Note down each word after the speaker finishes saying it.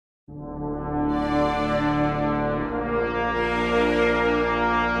Hello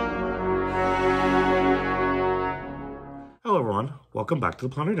everyone, welcome back to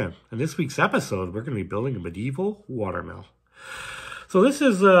the Plunder Den. In this week's episode, we're going to be building a medieval watermill. So this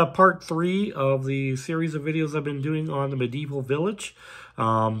is part 3 of the series of videos I've been doing on the medieval village.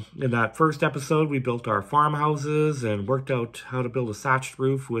 In that first episode, we built our farmhouses and worked out how to build a thatched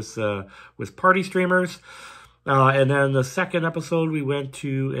roof with party streamers. And then the second episode, we went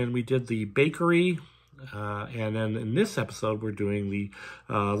to and we did the bakery. And then in this episode, we're doing the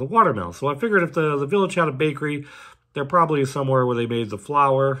watermill. So I figured if the village had a bakery, there probably is somewhere where they made the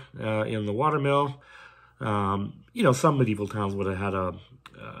flour in the watermill. You know, some medieval towns would have had a,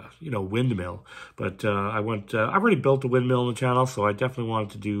 windmill. But I've already built a windmill on the channel, so I definitely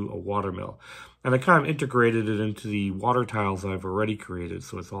wanted to do a watermill. And I kind of integrated it into the water tiles I've already created,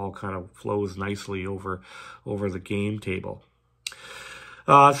 so it's all kind of flows nicely over the game table.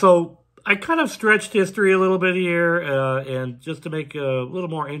 So I kind of stretched history a little bit here, and just to make it a little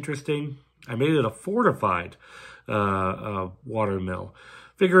more interesting, I made it a fortified watermill,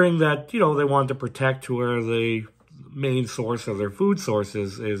 figuring that, they wanted to protect where the main source of their food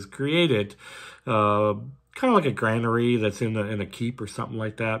sources is created, kind of like a granary that's in a keep or something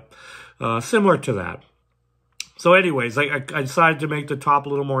like that, similar to that. So anyways, I decided to make the top a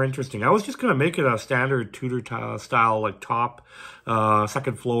little more interesting. I was just going to make it a standard Tudor style, like top,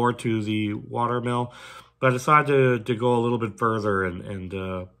 second floor to the watermill, but I decided to go a little bit further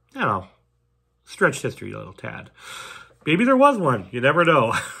and stretch history a little tad. Maybe there was one. You never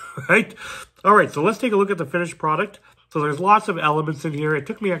know, right? All right, so let's take a look at the finished product. So there's lots of elements in here. It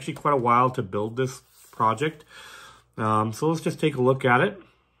took me actually quite a while to build this project. So let's just take a look at it.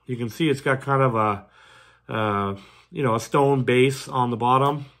 You can see it's got kind of a stone base on the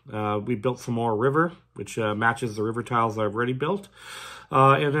bottom. We built some more river, which matches the river tiles I've already built.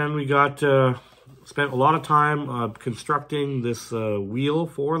 And then we spent a lot of time constructing this wheel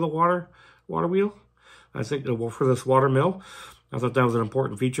for the water wheel. I think for this watermill. I thought that was an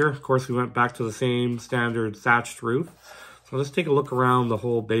important feature. Of course, we went back to the same standard thatched roof. So let's take a look around the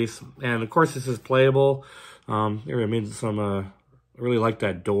whole base. And of course, this is playable. Here I made some, I really like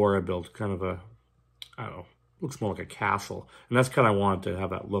that door I built. Kind of looks more like a castle. And that's kind of wanted to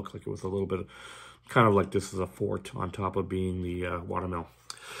have that look like it was a little bit, kind of like this is a fort on top of being the watermill.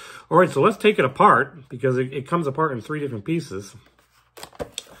 All right, so let's take it apart because it comes apart in 3 different pieces.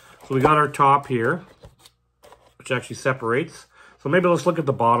 So we got our top here, which actually separates. So maybe let's look at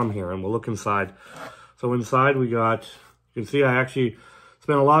the bottom here and we'll look inside. So inside we got, you can see I actually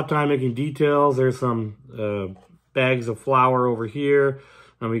spent a lot of time making details. There's some bags of flour over here.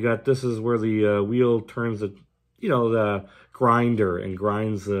 And we got, this is where the wheel turns the grinder and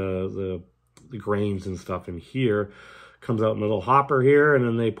grinds the grains and stuff in here. Comes out in a little hopper here, and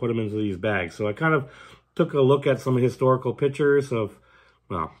then they put them into these bags. So I kind of took a look at some historical pictures of,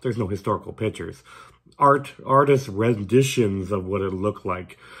 well, there's no historical pictures. Artist renditions of what it looked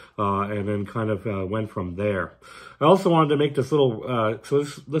like, and then kind of went from there. I also wanted to make this little, so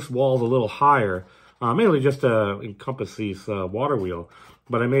this wall's a little higher, mainly just to encompass these water wheel.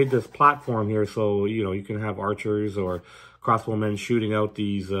 But I made this platform here so, you can have archers or crossbowmen shooting out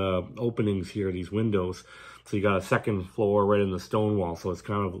these openings here, these windows. So you got a second floor right in the stone wall, so it's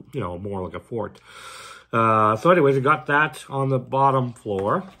kind of, more like a fort. So anyways, I got that on the bottom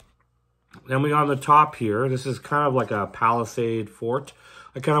floor. Then we got on the top here. This is kind of like a palisade fort.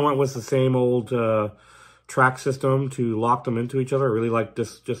 I kind of went with the same old track system to lock them into each other. I really like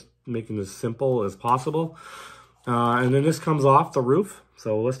this, just making this simple as possible. And then this comes off the roof.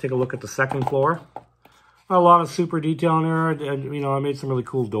 So let's take a look at the second floor. A lot of super detail in there. And, I made some really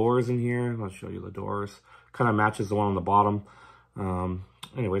cool doors in here. I'll show you the doors. Kind of matches the one on the bottom.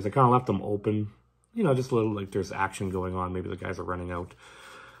 Anyways, I kind of left them open. Just a little like there's action going on. Maybe the guys are running out.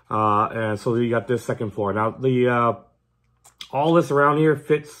 And so you got this second floor. Now, all this around here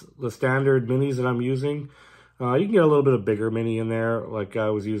fits the standard minis that I'm using. You can get a little bit of bigger mini in there. Like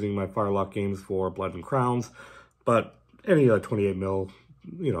I was using my Firelock games for Blood&Crowns. But any 28 mil,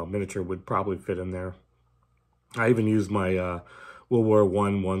 miniature would probably fit in there. I even used my World War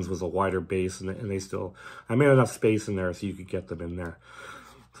I ones was a wider base, and they still, I made enough space in there so you could get them in there.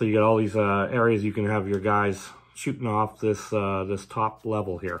 So you got all these areas you can have your guys shooting off this this top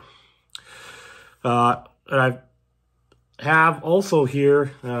level here. And I have also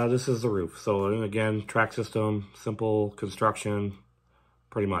here, this is the roof. So again, track system, simple construction,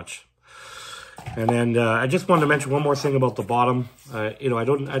 pretty much. And then I just wanted to mention one more thing about the bottom. I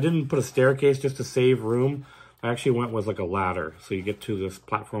didn't put a staircase just to save room. I actually went with like a ladder. So you get to this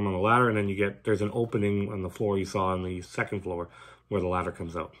platform on the ladder, and then there's an opening on the floor you saw on the second floor. where the ladder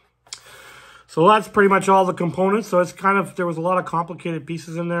comes out. So that's pretty much all the components. So it's kind of, there was a lot of complicated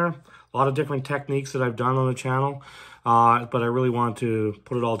pieces in there, a lot of different techniques that I've done on the channel. But I really want to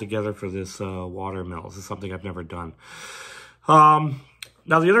put it all together for this water mill. This is something I've never done.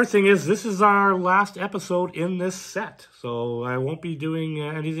 Now, the other thing is, this is our last episode in this set. So I won't be doing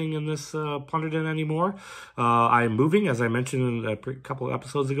anything in this Plunder Den anymore. I'm moving, as I mentioned a couple of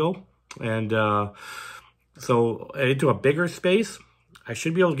episodes ago. And so into a bigger space. I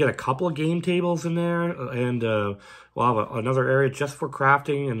should be able to get a couple of game tables in there, and we'll have another area just for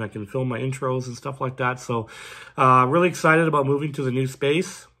crafting, and I can film my intros and stuff like that. So really excited about moving to the new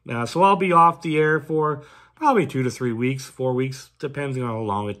space. So I'll be off the air for probably 2 to 3 weeks, 4 weeks, depending on how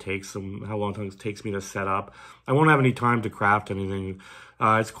long it takes and how long it takes me to set up. I won't have any time to craft anything.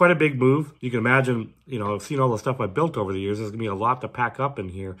 It's quite a big move. You can imagine, you know, I've seen all the stuff I've built over the years. There's going to be a lot to pack up in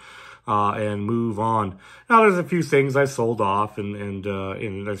here and move on. Now, there's a few things I sold off, and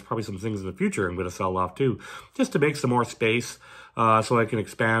there's probably some things in the future I'm going to sell off too, just to make some more space so I can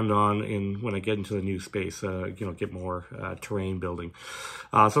expand on when I get into the new space, you know, get more terrain building.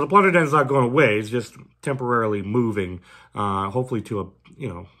 So the Plunder Den is not going away. It's just temporarily moving, hopefully to a, you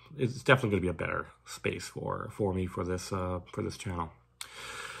know, it's definitely going to be a better space for me for this channel.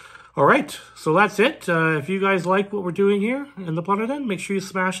 All right, so that's it. If you guys like what we're doing here in the Plunder Den, make sure you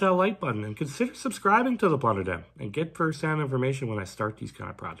smash that like button and consider subscribing to the Plunder Den and get first-hand information when I start these kind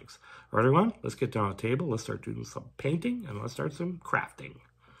of projects. All right, everyone, let's get down to the table. Let's start doing some painting and let's start some crafting.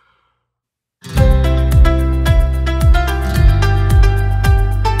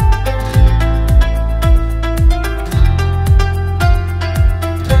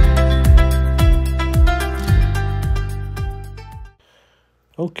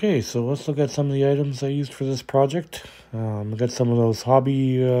 Okay, so let's look at some of the items I used for this project. I got some of those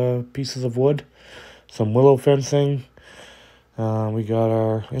hobby pieces of wood, some willow fencing. We got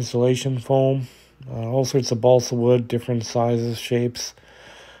our insulation foam, all sorts of balsa wood, different sizes, shapes.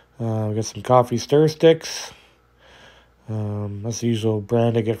 We got some coffee stir sticks. That's the usual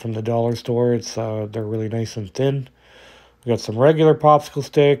brand I get from the dollar store. They're really nice and thin. We got some regular popsicle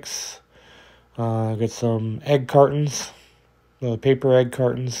sticks. Got some egg cartons. Paper egg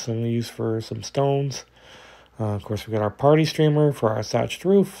cartons I'm going to use for some stones. Of course, we got our party streamer for our thatched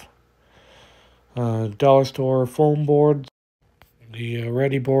roof. Dollar store foam board. The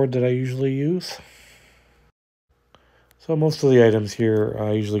ready board that I usually use. So most of the items here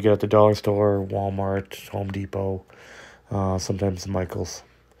I usually get at the dollar store, Walmart, Home Depot, sometimes Michael's.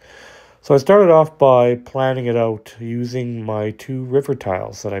 So I started off by planning it out using my 2 river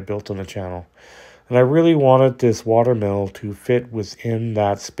tiles that I built on the channel. And I really wanted this watermill to fit within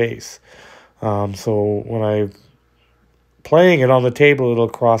that space. So when I'm playing it on the table, it'll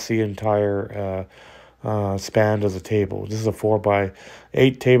cross the entire span of the table. This is a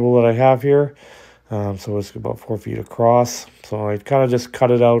 4x8 table that I have here. So it's about 4 feet across. So I kind of just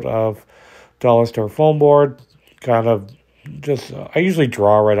cut it out of dollar store foam board. I usually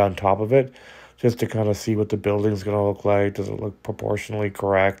draw right on top of it, just to kind of see what the building's going to look like. Does it look proportionally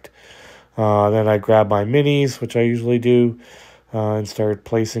correct? Then I grab my minis, which I usually do, and start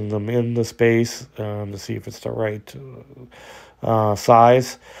placing them in the space to see if it's the right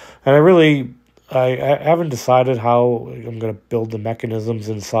size. And I haven't decided how I'm going to build the mechanisms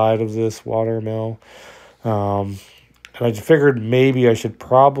inside of this watermill. And I figured maybe I should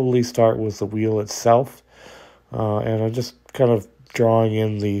probably start with the wheel itself. And I'm just kind of drawing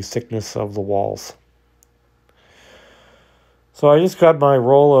in the thickness of the walls. So I just got my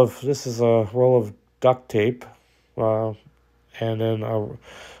this is a roll of duct tape, and then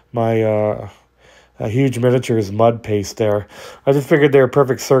my huge miniatures mud paste there. I just figured they were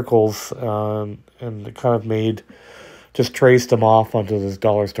perfect circles, and kind of just traced them off onto this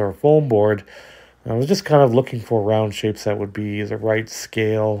dollar store foam board. I was just kind of looking for round shapes that would be the right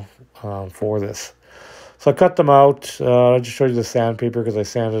scale for this. So I cut them out. I just showed you the sandpaper because I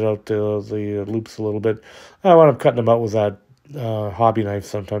sanded out the loops a little bit. I wound up cutting them out with that hobby knife.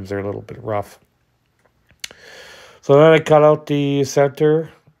 Sometimes they're a little bit rough. So then I cut out the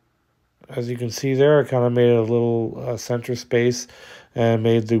center. As you can see there, I kind of made a little center space and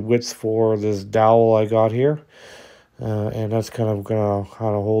made the widths for this dowel I got here. And that's kind of going to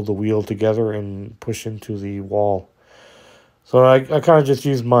hold the wheel together and push into the wall. So I kind of just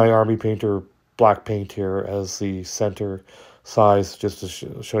used my Army Painter black paint here as the center size, just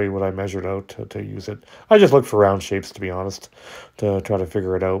to show you what I measured out to use it. I just looked for round shapes, to be honest, to try to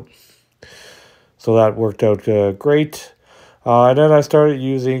figure it out. So that worked out great. And then I started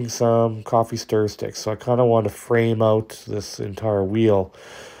using some coffee stir sticks. So I kind of wanted to frame out this entire wheel.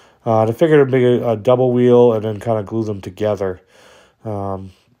 I figured it'd make a double wheel and then kind of glue them together.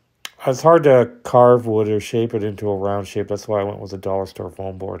 Um, it's hard to carve wood or shape it into a round shape. That's why I went with a dollar store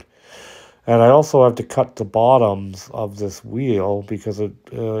foam board. And I also have to cut the bottoms of this wheel because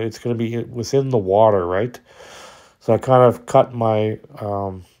it's going to be within the water, right? So I kind of cut my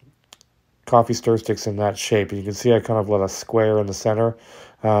coffee stir sticks in that shape. You can see I kind of let a square in the center.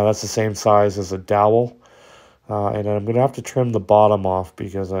 That's the same size as a dowel. And then I'm going to have to trim the bottom off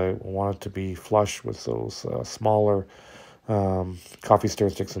because I want it to be flush with those smaller coffee stir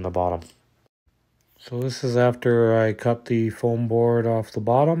sticks in the bottom. So this is after I cut the foam board off the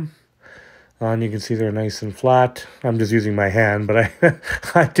bottom. And you can see they're nice and flat. I'm just using my hand, but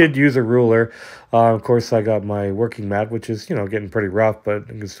I did use a ruler. Of course, I got my working mat, which is, getting pretty rough, but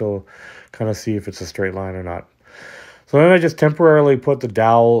you can still kind of see if it's a straight line or not. So then I just temporarily put the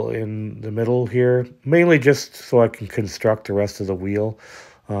dowel in the middle here, mainly just so I can construct the rest of the wheel.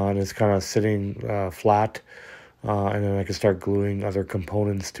 And it's kind of sitting flat. And then I can start gluing other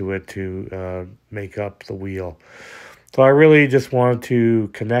components to it to make up the wheel. So I really just wanted to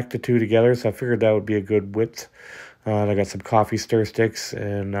connect the two together, so I figured that would be a good width. And I got some coffee stir sticks,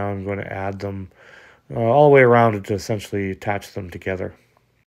 and now I'm going to add them all the way around it to essentially attach them together.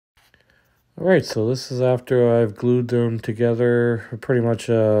 All right, so this is after I've glued them together, pretty much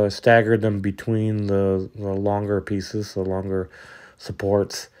staggered them between the longer pieces, the longer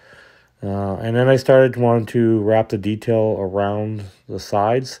supports. And then I started wanting to wrap the detail around the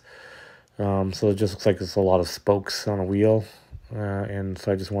sides. So it just looks like there's a lot of spokes on a wheel. And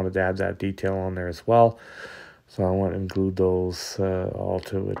so I just wanted to add that detail on there as well. So I went and glued those all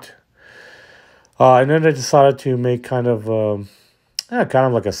to it. And then I decided to make kind of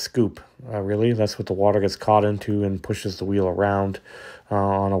like a scoop, really. That's what the water gets caught into and pushes the wheel around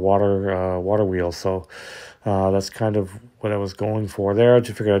on a water wheel. So that's kind of what I was going for there. I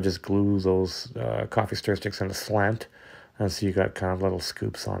just figured I'd just glue those coffee stir sticks in a slant. And so you got kind of little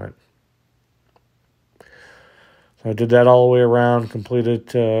scoops on it. So I did that all the way around,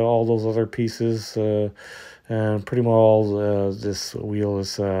 completed all those other pieces, and pretty well this wheel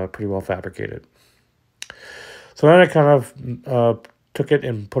is pretty well fabricated. So then I kind of took it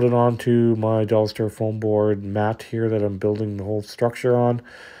and put it onto my dollar store foam board mat here that I'm building the whole structure on,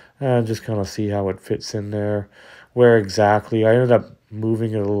 and just kind of see how it fits in there, where exactly. I ended up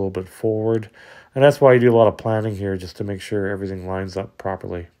moving it a little bit forward, and that's why I do a lot of planning here, just to make sure everything lines up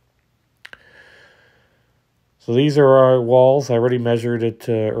properly. So these are our walls. I already measured it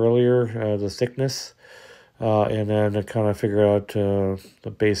earlier, the thickness, and then I kind of figured out the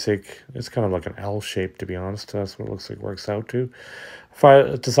basic. It's kind of like an L shape, to be honest. That's what it looks like it works out to. If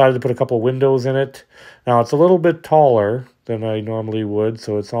I decided to put a couple of windows in it. Now, it's a little bit taller than I normally would,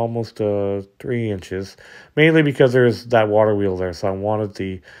 so it's almost 3 inches, mainly because there's that water wheel there, so I wanted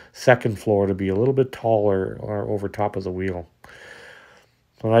the second floor to be a little bit taller or over top of the wheel.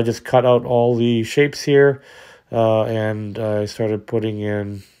 And I just cut out all the shapes here. And I started putting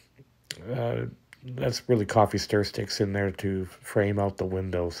in, that's really coffee stir sticks in there to frame out the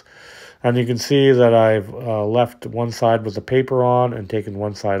windows. And you can see that I've left one side with the paper on and taken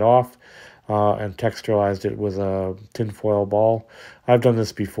one side off and texturized it with a tinfoil ball. I've done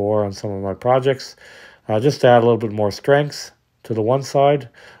this before on some of my projects, just to add a little bit more strength to the one side.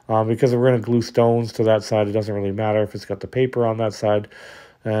 Because we're going to glue stones to that side, it doesn't really matter if it's got the paper on that side,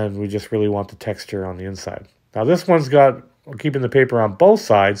 and we just really want the texture on the inside. Now this one's got, I'm keeping the paper on both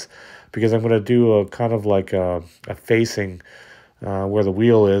sides because I'm going to do a kind of like a facing where the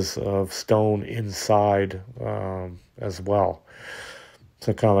wheel is of stone inside as well.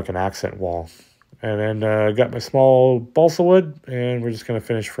 So kind of like an accent wall. And then I got my small balsa wood, and we're just going to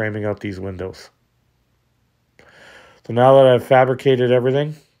finish framing out these windows. So now that I've fabricated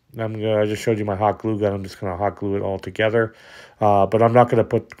everything, I just showed you my hot glue gun. I'm just going to hot glue it all together. But I'm not going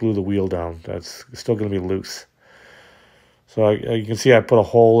to glue the wheel down. That's still going to be loose. So you can see I put a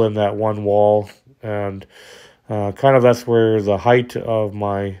hole in that one wall. And kind of that's where the height of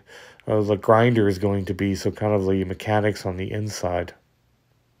the grinder is going to be. So kind of the mechanics on the inside.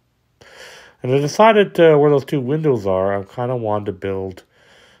 And I decided where those two windows are, I kind of wanted to build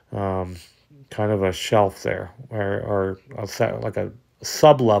kind of a shelf there. Or like a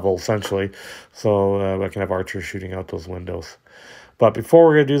sub-level, essentially, so I can have archers shooting out those windows. But before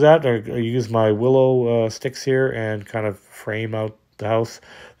we're going to do that, I use my willow sticks here and kind of frame out the house.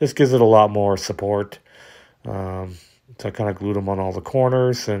 This gives it a lot more support. So I kind of glued them on all the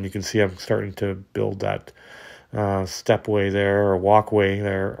corners, and you can see I'm starting to build that stepway there, or walkway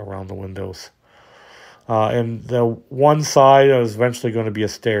there around the windows. And the one side is eventually going to be a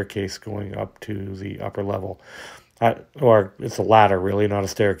staircase going up to the upper level. Or it's a ladder, really, not a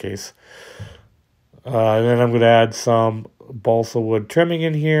staircase. And then I'm going to add some balsa wood trimming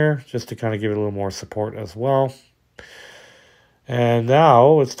in here just to kind of give it a little more support as well. And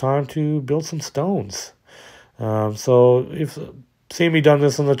now it's time to build some stones. So if seen me done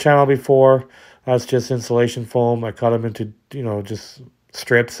this on the channel before, that's just insulation foam. I cut them into, just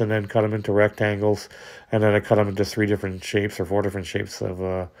strips and then cut them into rectangles. And then I cut them into 3 different shapes or 4 different shapes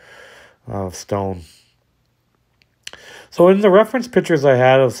of stone. So in the reference pictures I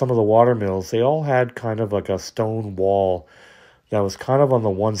had of some of the watermills, they all had kind of like a stone wall that was kind of on the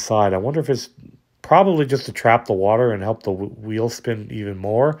one side. I wonder if it's probably just to trap the water and help the wheel spin even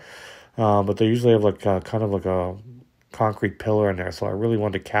more. But they usually have like kind of like a concrete pillar in there. So I really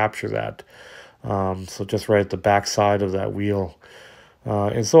wanted to capture that. So just right at the back side of that wheel.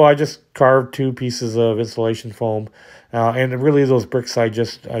 And so I just carved 2 pieces of insulation foam. And really those bricks I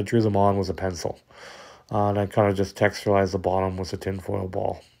drew them on with a pencil. And I kind of just texturized the bottom with a tinfoil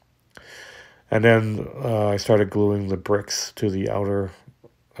ball. And then I started gluing the bricks to the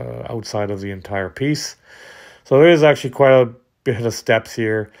outside of the entire piece. So there is actually quite a bit of steps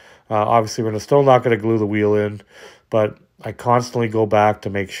here. Obviously, we're still not going to glue the wheel in, but I constantly go back to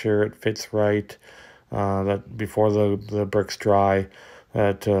make sure it fits right, that before the bricks dry,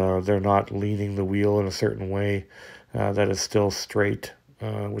 that they're not leaning the wheel in a certain way, that it's still straight,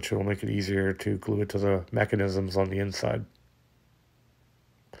 which will make it easier to glue it to the mechanisms on the inside.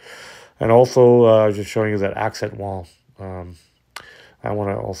 And also, just showing you that accent wall. I want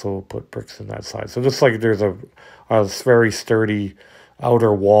to also put bricks in that side. So just like there's a very sturdy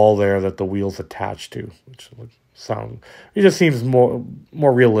outer wall there that the wheel's attached to, which it just seems more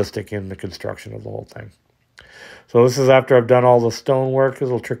realistic in the construction of the whole thing. So this is after I've done all the stone work. It's a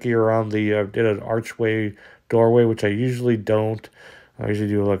little tricky around the, did an archway doorway, which I usually don't. I usually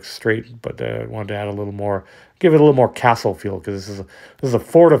do look straight, but I wanted to add a little more, give it a little more castle feel, because this is a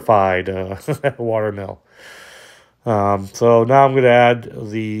fortified watermill. So now I'm going to add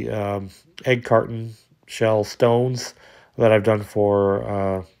the egg carton shell stones that I've done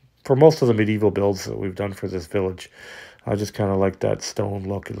for most of the medieval builds that we've done for this village. I just kind of like that stone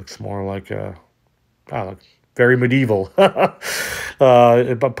look. It looks more like very medieval,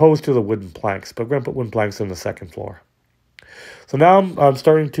 opposed to the wooden planks. But we're going to put wooden planks on the second floor. So now I'm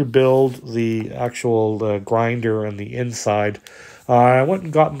starting to build the actual grinder on the inside. I went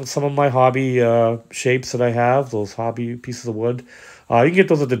and got some of my hobby shapes that I have, those hobby pieces of wood. You can get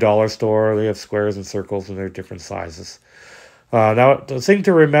those at the dollar store. They have squares and circles, and they're different sizes. Now, the thing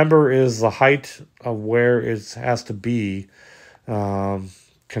to remember is the height of where it has to be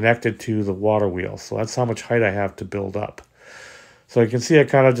connected to the water wheel. So that's how much height I have to build up. So you can see I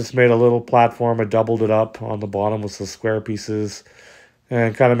kind of just made a little platform. I doubled it up on the bottom with the square pieces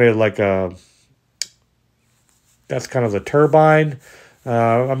and kind of made it like that's kind of the turbine.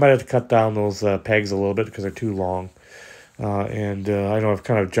 I might have to cut down those pegs a little bit because they're too long. I know I've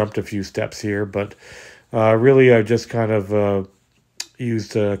kind of jumped a few steps here, but really I just kind of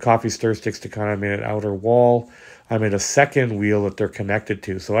used coffee stir sticks to kind of make an outer wall. I made a second wheel that they're connected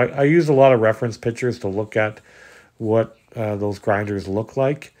to. So I used a lot of reference pictures to look at what those grinders look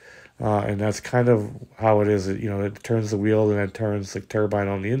like. And that's kind of how it is. It turns the wheel and it turns the turbine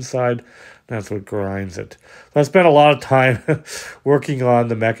on the inside. That's what grinds it. So I spent a lot of time working on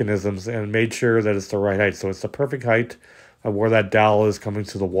the mechanisms and made sure that it's the right height. So it's the perfect height of where that dowel is coming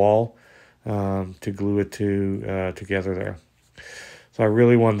to the wall to glue it together there. So I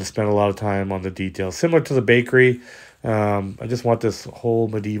really wanted to spend a lot of time on the details. Similar to the bakery, I just want this whole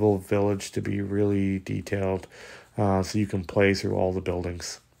medieval village to be really detailed so you can play through all the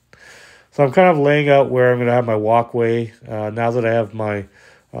buildings. So I'm kind of laying out where I'm going to have my walkway. Now that I have my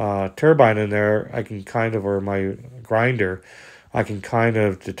turbine in there, I can or my grinder, I can kind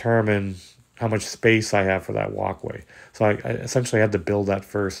of determine how much space I have for that walkway. So I essentially had to build that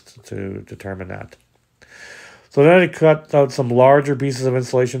first to determine that. So then I cut out some larger pieces of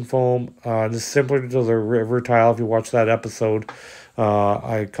insulation foam. Just similar to the river tile, if you watch that episode,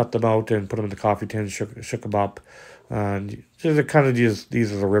 I cut them out and put them in the coffee tin, shook them up. And they're kind of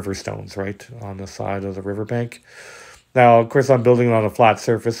these are the river stones, right, on the side of the riverbank. Now, of course, I'm building it on a flat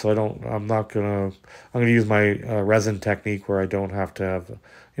surface, so I'm gonna use my resin technique where I don't have to have,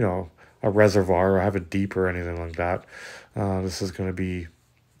 a reservoir or have it deep or anything like that. This is going to be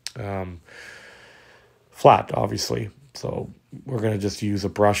flat, obviously. So we're going to just use a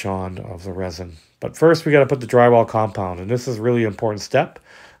brush on of the resin. But first, we got to put the drywall compound, and this is a really important step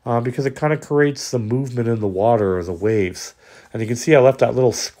because it kind of creates the movement in the water or the waves. And you can see I left that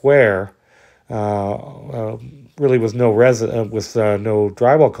little square really with no resin, with no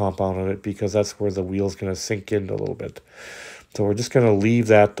drywall compound on it, because that's where the wheel's going to sink in a little bit. So we're just going to leave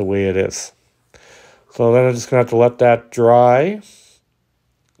that the way it is. So then I'm just going to have to let that dry.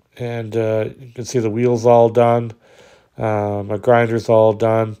 And you can see the wheel's all done. My grinder's all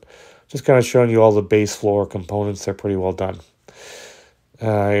done. Just kind of showing you all the base floor components. They're pretty well done.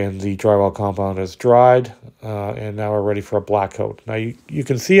 And the drywall compound is dried. And now we're ready for a black coat. Now you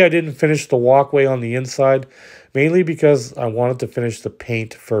can see I didn't finish the walkway on the inside, mainly because I wanted to finish the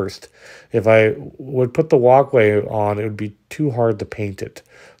paint first. If I would put the walkway on, it would be too hard to paint it.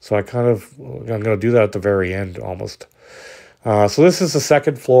 So I'm going to do that at the very end almost. So this is the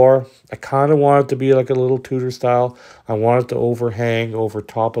second floor. I kind of want it to be like a little Tudor style. I want it to overhang over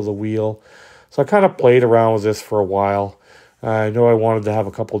top of the wheel. So I kind of played around with this for a while. I know I wanted to have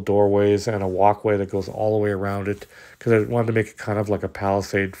a couple doorways and a walkway that goes all the way around it because I wanted to make it kind of like a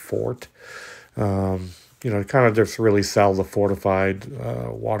palisade fort. Kind of just really sell the fortified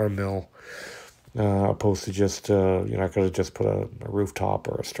watermill opposed to just, I could have just put a rooftop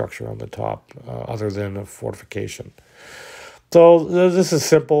or a structure on the top other than a fortification. So this is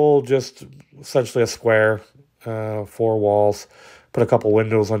simple, just essentially a square, 4 walls, put a couple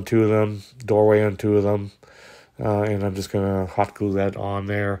windows on 2 of them, doorway on 2 of them, and I'm just going to hot glue that on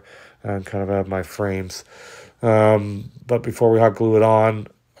there and kind of have my frames. But before we hot glue it on,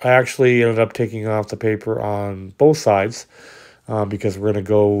 I actually ended up taking off the paper on both sides because we're going to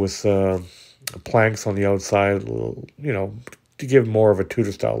go with planks on the outside, to give more of a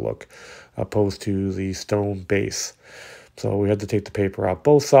Tudor style look opposed to the stone base. So we had to take the paper out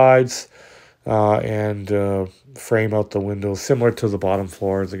both sides and frame out the windows similar to the bottom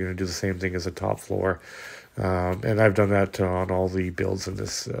floors. They're going to do the same thing as the top floor. And I've done that on all the builds in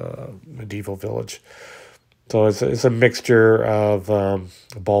this medieval village. So it's a mixture of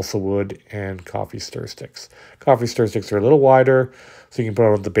balsa wood and coffee stir sticks. Coffee stir sticks are a little wider, so you can put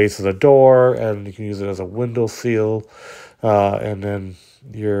it on the base of the door, and you can use it as a window seal. And then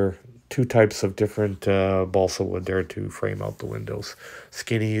your 2 types of different balsa wood there to frame out the windows. The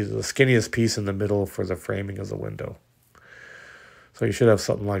skinniest piece in the middle for the framing of the window. So you should have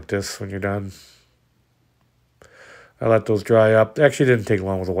something like this when you're done. I let those dry up. They actually didn't take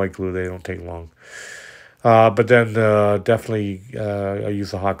long with the white glue. They don't take long. But then definitely I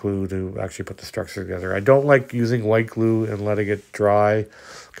use the hot glue to actually put the structure together. I don't like using white glue and letting it dry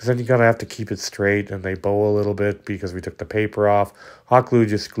because then you kind of have to keep it straight and they bow a little bit because we took the paper off. Hot glue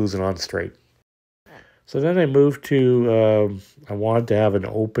just glues it on straight. So then I moved to, I wanted to have an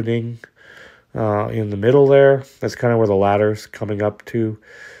opening in the middle there. That's kind of where the ladder's coming up to.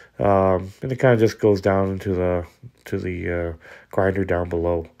 And it kind of just goes down into the grinder down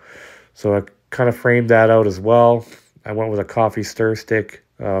below. So I kind of framed that out as well. I went with a coffee stir stick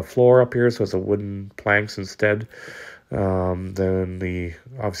floor up here, so it's a wooden planks instead. Then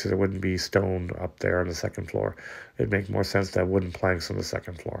obviously there wouldn't be stone up there on the second floor. It'd make more sense to have wooden planks on the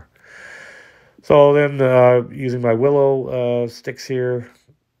second floor. So then using my willow sticks here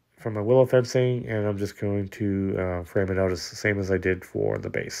from my willow fencing, and I'm just going to frame it out as the same as I did for the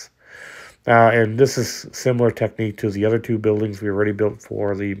base. And this is similar technique to the other 2 buildings we already built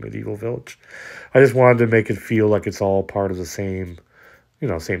for the medieval village. I just wanted to make it feel like it's all part of the same,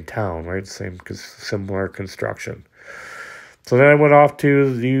 same town, right? Similar construction. So then I went off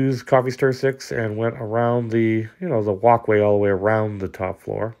to use coffee stir sticks and went around the walkway all the way around the top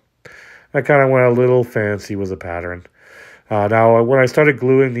floor. I kind of went a little fancy with the pattern. Now, when I started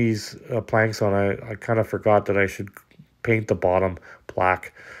gluing these planks on, I kind of forgot that I should paint the bottom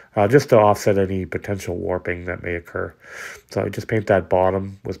black just to offset any potential warping that may occur. So I just paint that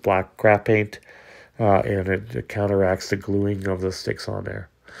bottom with black craft paint, and it counteracts the gluing of the sticks on there.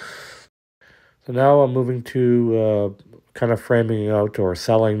 So now I'm moving to kind of framing out or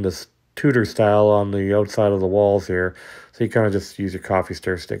selling this Tudor style on the outside of the walls here. So you kind of just use your coffee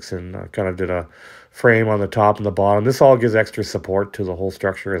stir sticks and kind of did a frame on the top and the bottom. This all gives extra support to the whole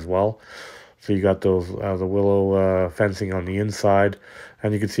structure as well. So you got those the willow fencing on the inside,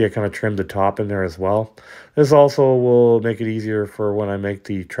 and you can see I kind of trimmed the top in there as well. This also will make it easier for when I make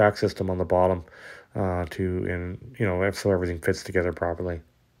the track system on the bottom so everything fits together properly.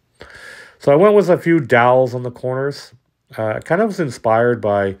 So I went with a few dowels on the corners. I kind of was inspired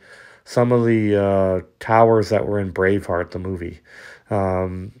by some of the towers that were in Braveheart, the movie.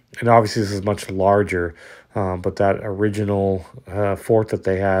 And obviously this is much larger, but that original fort that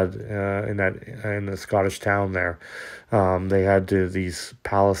they had in the Scottish town there, they had these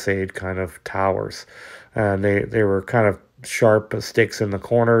palisade kind of towers, and they were kind of sharp sticks in the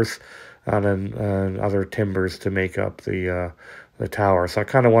corners, and then other timbers to make up the tower. So I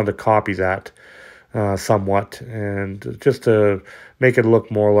kind of wanted to copy that somewhat, and just to make it look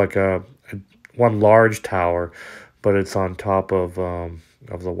more like one large tower, but it's on top of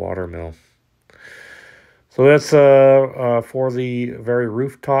the watermill. So that's for the very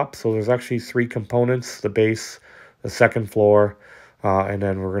rooftop. So there's actually three components: the base, the second floor, and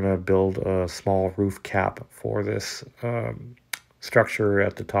then we're gonna build a small roof cap for this structure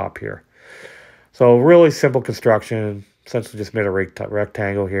at the top here. So really simple construction. Essentially just made a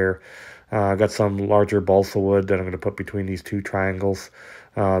rectangle here. Got some larger balsa wood that I'm going to put between these two triangles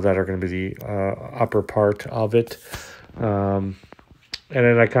that are going to be the upper part of it. And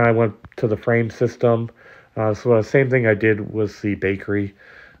then I kind of went to the frame system. So the same thing I did with the bakery.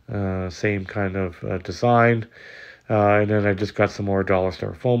 Same kind of design. And then I just got some more dollar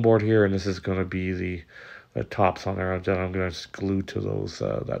store foam board here. And this is going to be the tops on there that I'm going to just glue to those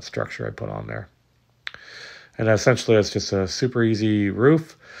that structure I put on there. And essentially, it's just a super easy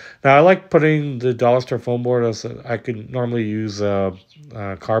roof. Now, I like putting the dollar store foam board as I could normally use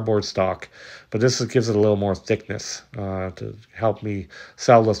cardboard stock, but this gives it a little more thickness to help me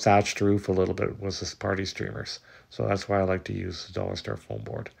sell the thatched roof a little bit with this party streamers. So that's why I like to use the dollar store foam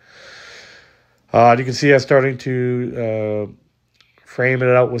board. You can see I'm starting to frame it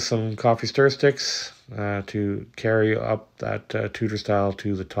out with some coffee stir sticks to carry up that Tudor style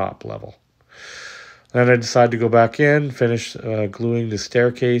to the top level. Then I decided to go back in, finish gluing the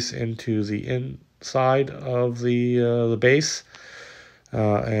staircase into the inside of the base.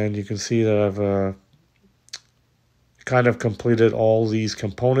 And you can see that I've kind of completed all these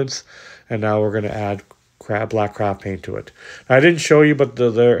components. And now we're going to add black craft paint to it. Now, I didn't show you, but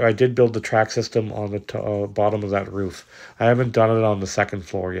I did build the track system on the bottom of that roof. I haven't done it on the second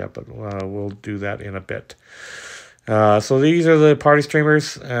floor yet, but we'll do that in a bit. So these are the party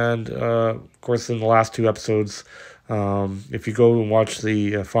streamers, and of course in the last two episodes, if you go and watch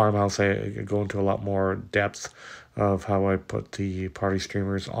the farmhouse, I go into a lot more depth of how I put the party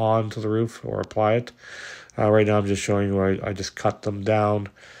streamers onto the roof or apply it. Right now I'm just showing you where I just cut them down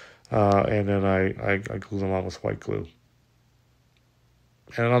and then I glue them on with white glue.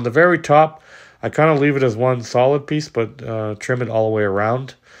 And on the very top, I kind of leave it as one solid piece, but trim it all the way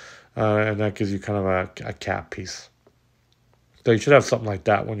around, and that gives you kind of a cap piece. So you should have something like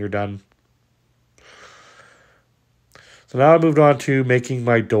that when you're done. So now I moved on to making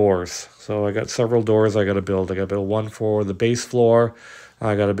my doors. So I got several doors I got to build. I got to build one for the base floor.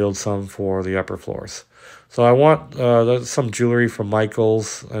 I got to build some for the upper floors. So I want some jewelry from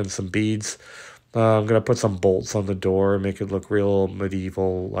Michael's and some beads. I'm going to put some bolts on the door and make it look real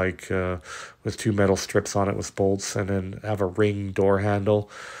medieval, like with two metal strips on it with bolts, and then have a ring door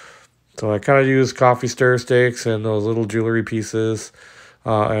handle. So I kind of used coffee stir sticks and those little jewelry pieces.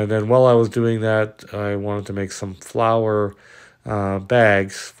 And then while I was doing that, I wanted to make some flower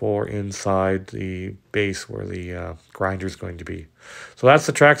bags for inside the base where the grinder is going to be. So that's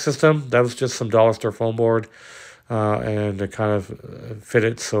the track system. That was just some dollar store foam board. And I kind of fit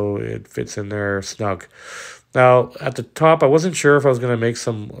it so it fits in there snug. Now, at the top, I wasn't sure if I was going to make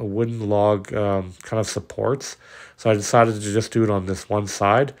some wooden log kind of supports. So I decided to just do it on this one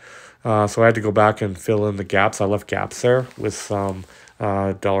side. So I had to go back and fill in the gaps. I left gaps there with some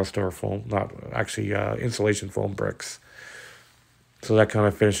dollar store foam, not actually insulation foam bricks. So that kind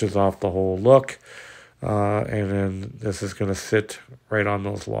of finishes off the whole look. And then this is going to sit right on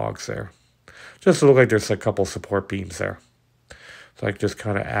those logs there. Just to look like there's a couple support beams there. So I just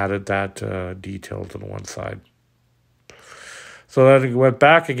kind of added that detail to the one side. So then we went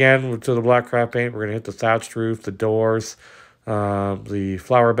back again to the black craft paint. We're going to hit the thatched roof, the doors, the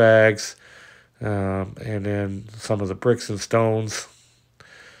flower bags, and then some of the bricks and stones.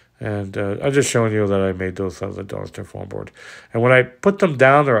 And I'm just showing you that I made those out of the dollar store foam board. And when I put them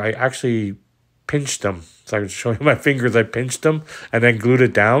down there, I actually pinched them. So I can show you my fingers. I pinched them and then glued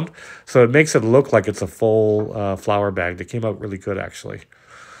it down. So it makes it look like it's a full flower bag. They came out really good, actually.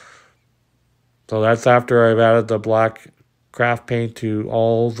 So that's after I've added the black craft paint to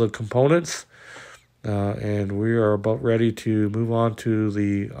all the components. And we are about ready to move on to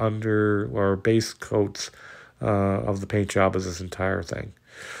the under or base coats of the paint job as this entire thing.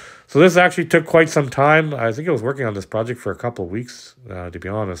 So this actually took quite some time. I think I was working on this project for a couple of weeks, to be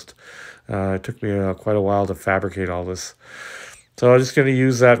honest. It took me quite a while to fabricate all this. So I'm just going to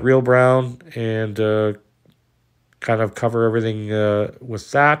use that real brown and kind of cover everything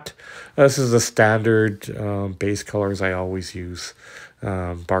with that. This is the standard base colors I always use.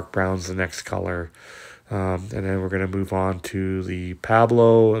 Bark brown's the next color. And then we're going to move on to the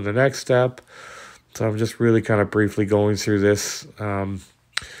Pablo in the next step. So I'm just really kind of briefly going through this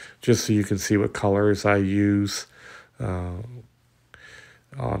just so you can see what colors I use on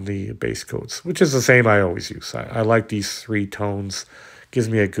the base coats, which is the same I always use. I like these three tones. Gives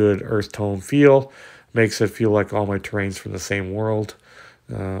me a good earth tone feel. Makes it feel like all my terrain's from the same world.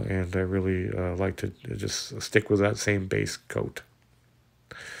 and I really like to just stick with that same base coat.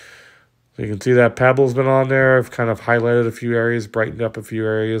 So you can see that pebble's been on there. I've kind of highlighted a few areas, brightened up a few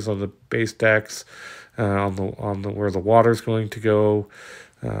areas on the base decks, on the where the water's going to go,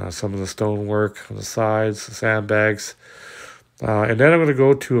 some of the stonework on the sides, the sandbags. And then I'm going to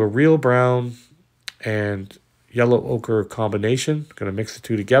go to a real brown and yellow ochre combination. I'm going to mix the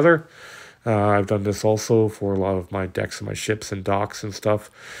two together. I've done this also for a lot of my decks and my ships and docks and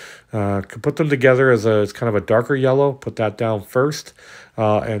stuff. Could put them together as it's kind of a darker yellow. Put that down first.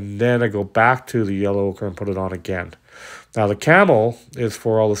 And then I go back to the yellow ochre and put it on again. Now the camel is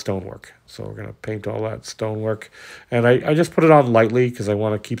for all the stonework. So we're going to paint all that stonework. And I just put it on lightly because I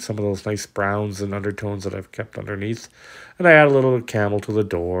want to keep some of those nice browns and undertones that I've kept underneath. And I add a little bit of camel to the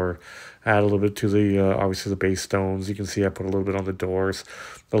door. Add a little bit to the, obviously the base stones. You can see I put a little bit on the doors,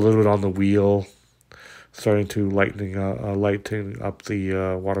 a little bit on the wheel. Starting to lighten up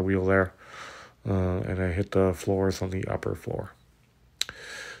the water wheel there. And I hit the floors on the upper floor.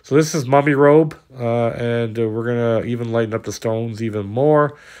 So this is Mummy Robe, and we're going to even lighten up the stones even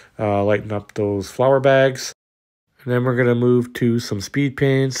more, lighten up those flower bags. And then we're going to move to some speed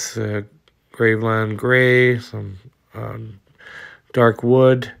paints, Graveland Gray, some dark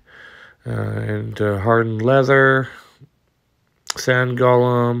wood, and hardened leather, sand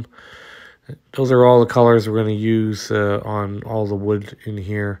golem. Those are all the colors we're going to use on all the wood in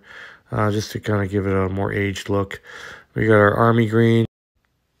here, just to kind of give it a more aged look. We got our army green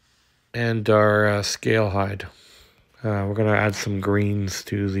and our scale hide. We're going to add some greens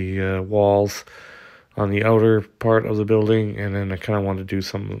to the walls on the outer part of the building, and then I kind of want to do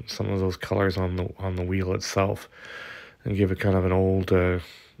some of those colors on the wheel itself, and give it kind of an old,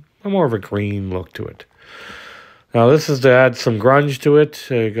 more of a green look to it. Now this is to add some grunge to it.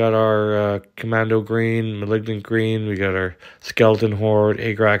 We got our Commando Green, Malignant Green. We got our Skeleton Horde,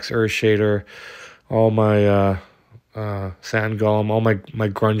 Agrax Earth Shader, all my Sand Golem, all my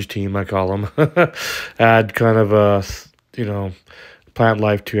grunge team, I call them. Add kind of a, plant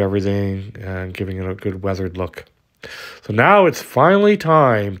life to everything and giving it a good weathered look. So now it's finally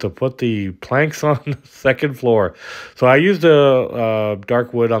time to put the planks on the second floor. So I used a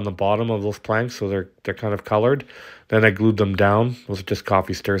dark wood on the bottom of those planks, so they're kind of colored. Then I glued them down. Those are just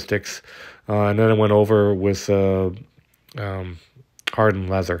coffee stir sticks. And then I went over with hardened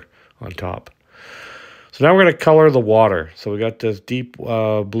leather on top. So now we're going to color the water. So we got this deep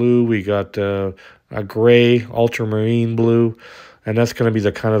blue. We got a gray ultramarine blue. And that's going to be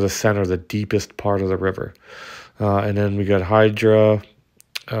the kind of the center, the deepest part of the river. And then we got Hydra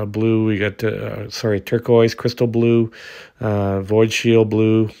blue, we got, turquoise, crystal blue, void shield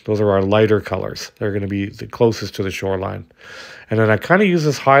blue. Those are our lighter colors. They're going to be the closest to the shoreline. And then I kind of use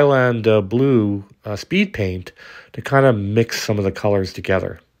this Highland blue speed paint to kind of mix some of the colors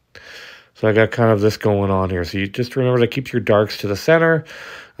together. So I got kind of this going on here. So you just remember to keep your darks to the center,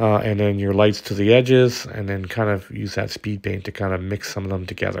 and then your lights to the edges, and then kind of use that speed paint to kind of mix some of them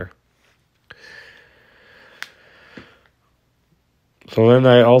together. So then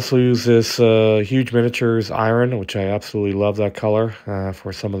I also use this Huge Miniatures Iron, which I absolutely love that color,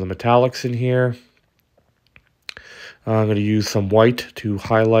 for some of the metallics in here. I'm going to use some white to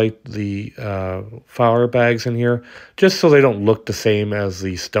highlight the flower bags in here, just so they don't look the same as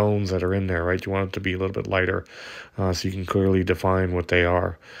the stones that are in there, right? You want it to be a little bit lighter, so you can clearly define what they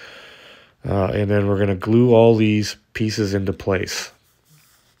are. And then we're going to glue all these pieces into place.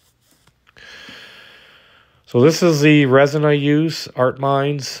 So this is the resin I use, Art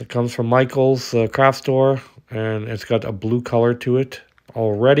Minds. It comes from Michael's craft store, and it's got a blue color to it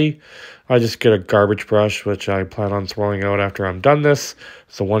already. I just get a garbage brush, which I plan on throwing out after I'm done this.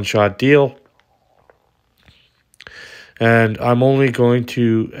 It's a one-shot deal. And I'm only going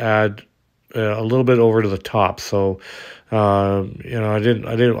to add a little bit over to the top. So, I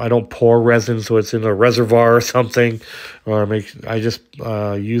don't pour resin so it's in a reservoir or something, I just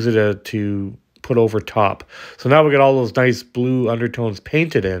use it to put over top. So now we got all those nice blue undertones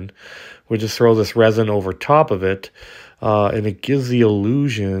painted in. We just throw this resin over top of it, and it gives the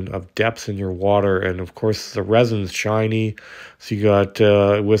illusion of depth in your water. And of course the resin's shiny, so you got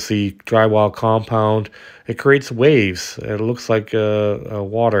with the drywall compound, it creates waves. It looks like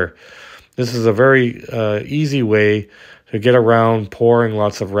water. This is a very easy way to get around pouring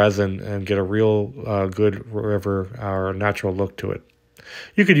lots of resin and get a real good river or natural look to it.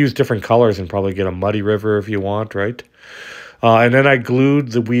 You could use different colors and probably get a muddy river if you want, right? And then I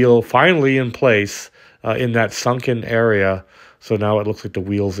glued the wheel finally in place in that sunken area. So now it looks like the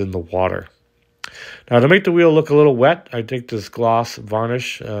wheel's in the water. Now, to make the wheel look a little wet, I take this gloss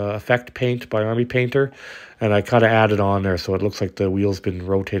varnish effect paint by Army Painter, and I kind of add it on there so it looks like the wheel's been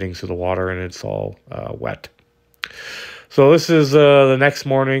rotating through the water and it's all wet. So this is the next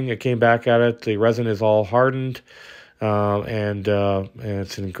morning. I came back at it. The resin is all hardened, and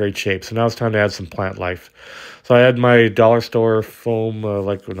it's in great shape. So now it's time to add some plant life. So I had my dollar store foam,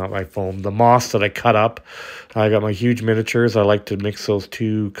 not my foam, the moss that I cut up. I got my huge miniatures. I like to mix those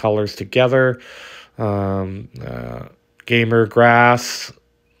two colors together. Gamer grass,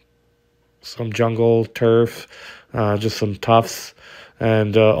 some jungle turf, just some tufts,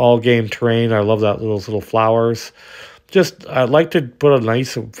 and all game terrain. I love those little flowers. I like to put a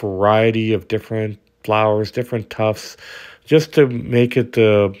nice variety of different flowers, different tufts, just to make it,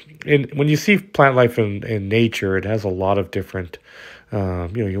 when you see plant life in nature, it has a lot of different,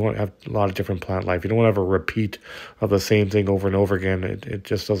 you want to have a lot of different plant life. You don't want to have a repeat of the same thing over and over again. It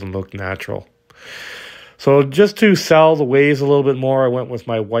just doesn't look natural. So just to sell the waves a little bit more, I went with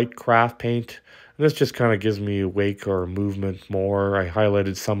my white craft paint. This just kind of gives me wake or movement more. I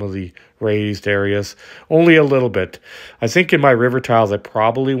highlighted some of the raised areas, only a little bit. I think in my river tiles, I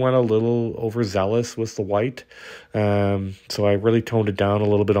probably went a little overzealous with the white. So I really toned it down a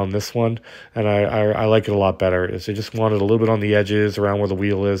little bit on this one, and I like it a lot better. I just wanted a little bit on the edges, around where the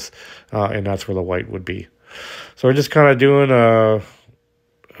wheel is, and that's where the white would be. So we're just kind of doing a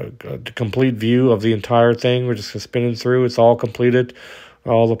complete view of the entire thing. We're just spinning through. It's all completed.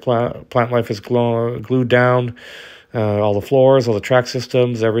 All the plant life is glued down. All the floors, all the track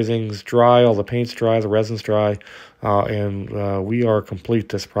systems, everything's dry. All the paint's dry, the resin's dry. And we are complete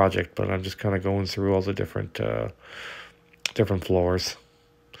this project, but I'm just kind of going through all the different floors.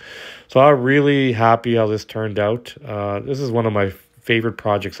 So I'm really happy how this turned out. This is one of my favorite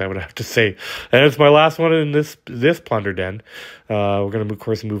projects, I would have to say. And it's my last one in this Plunder Den. We're going to, of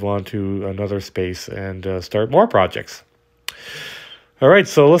course, move on to another space and start more projects. All right,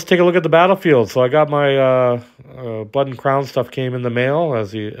 so let's take a look at the battlefield. So I got my Blood and Crown stuff came in the mail,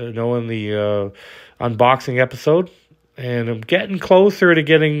 as you know, in the unboxing episode. And I'm getting closer to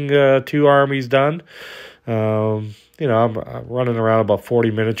getting 2 armies done. I'm running around about 40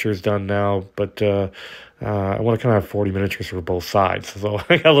 miniatures done now, but I want to kind of have 40 miniatures for both sides. So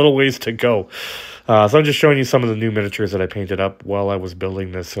I got a little ways to go. So I'm just showing you some of the new miniatures that I painted up while I was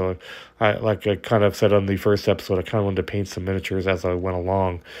building this. So like I kind of said on the first episode, I kind of wanted to paint some miniatures as I went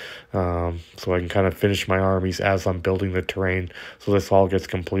along, so I can kind of finish my armies as I'm building the terrain, so this all gets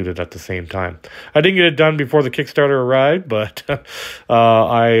completed at the same time. I didn't get it done before the Kickstarter arrived, but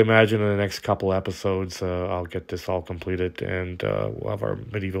I imagine in the next couple episodes I'll get this all completed, and we'll have our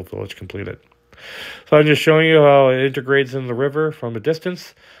medieval village completed. So I'm just showing you how it integrates in the river from a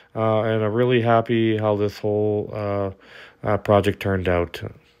distance, and I'm really happy how this whole project turned out.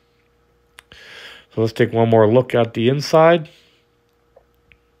 So let's take one more look at the inside.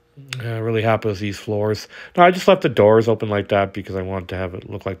 Really happy with these floors. Now, I just left the doors open like that because I wanted to have it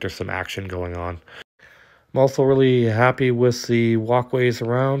look like there's some action going on. I'm also really happy with the walkways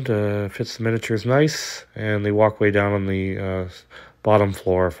around. Fits the miniatures nice, and the walkway down on the bottom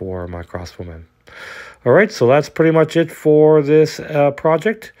floor for my crossbowmen. All right, so that's pretty much it for this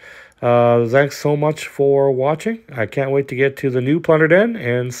project. Thanks so much for watching. I can't wait to get to the new Plunder Den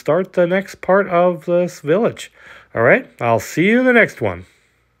and start the next part of this village. All right, I'll see you in the next one.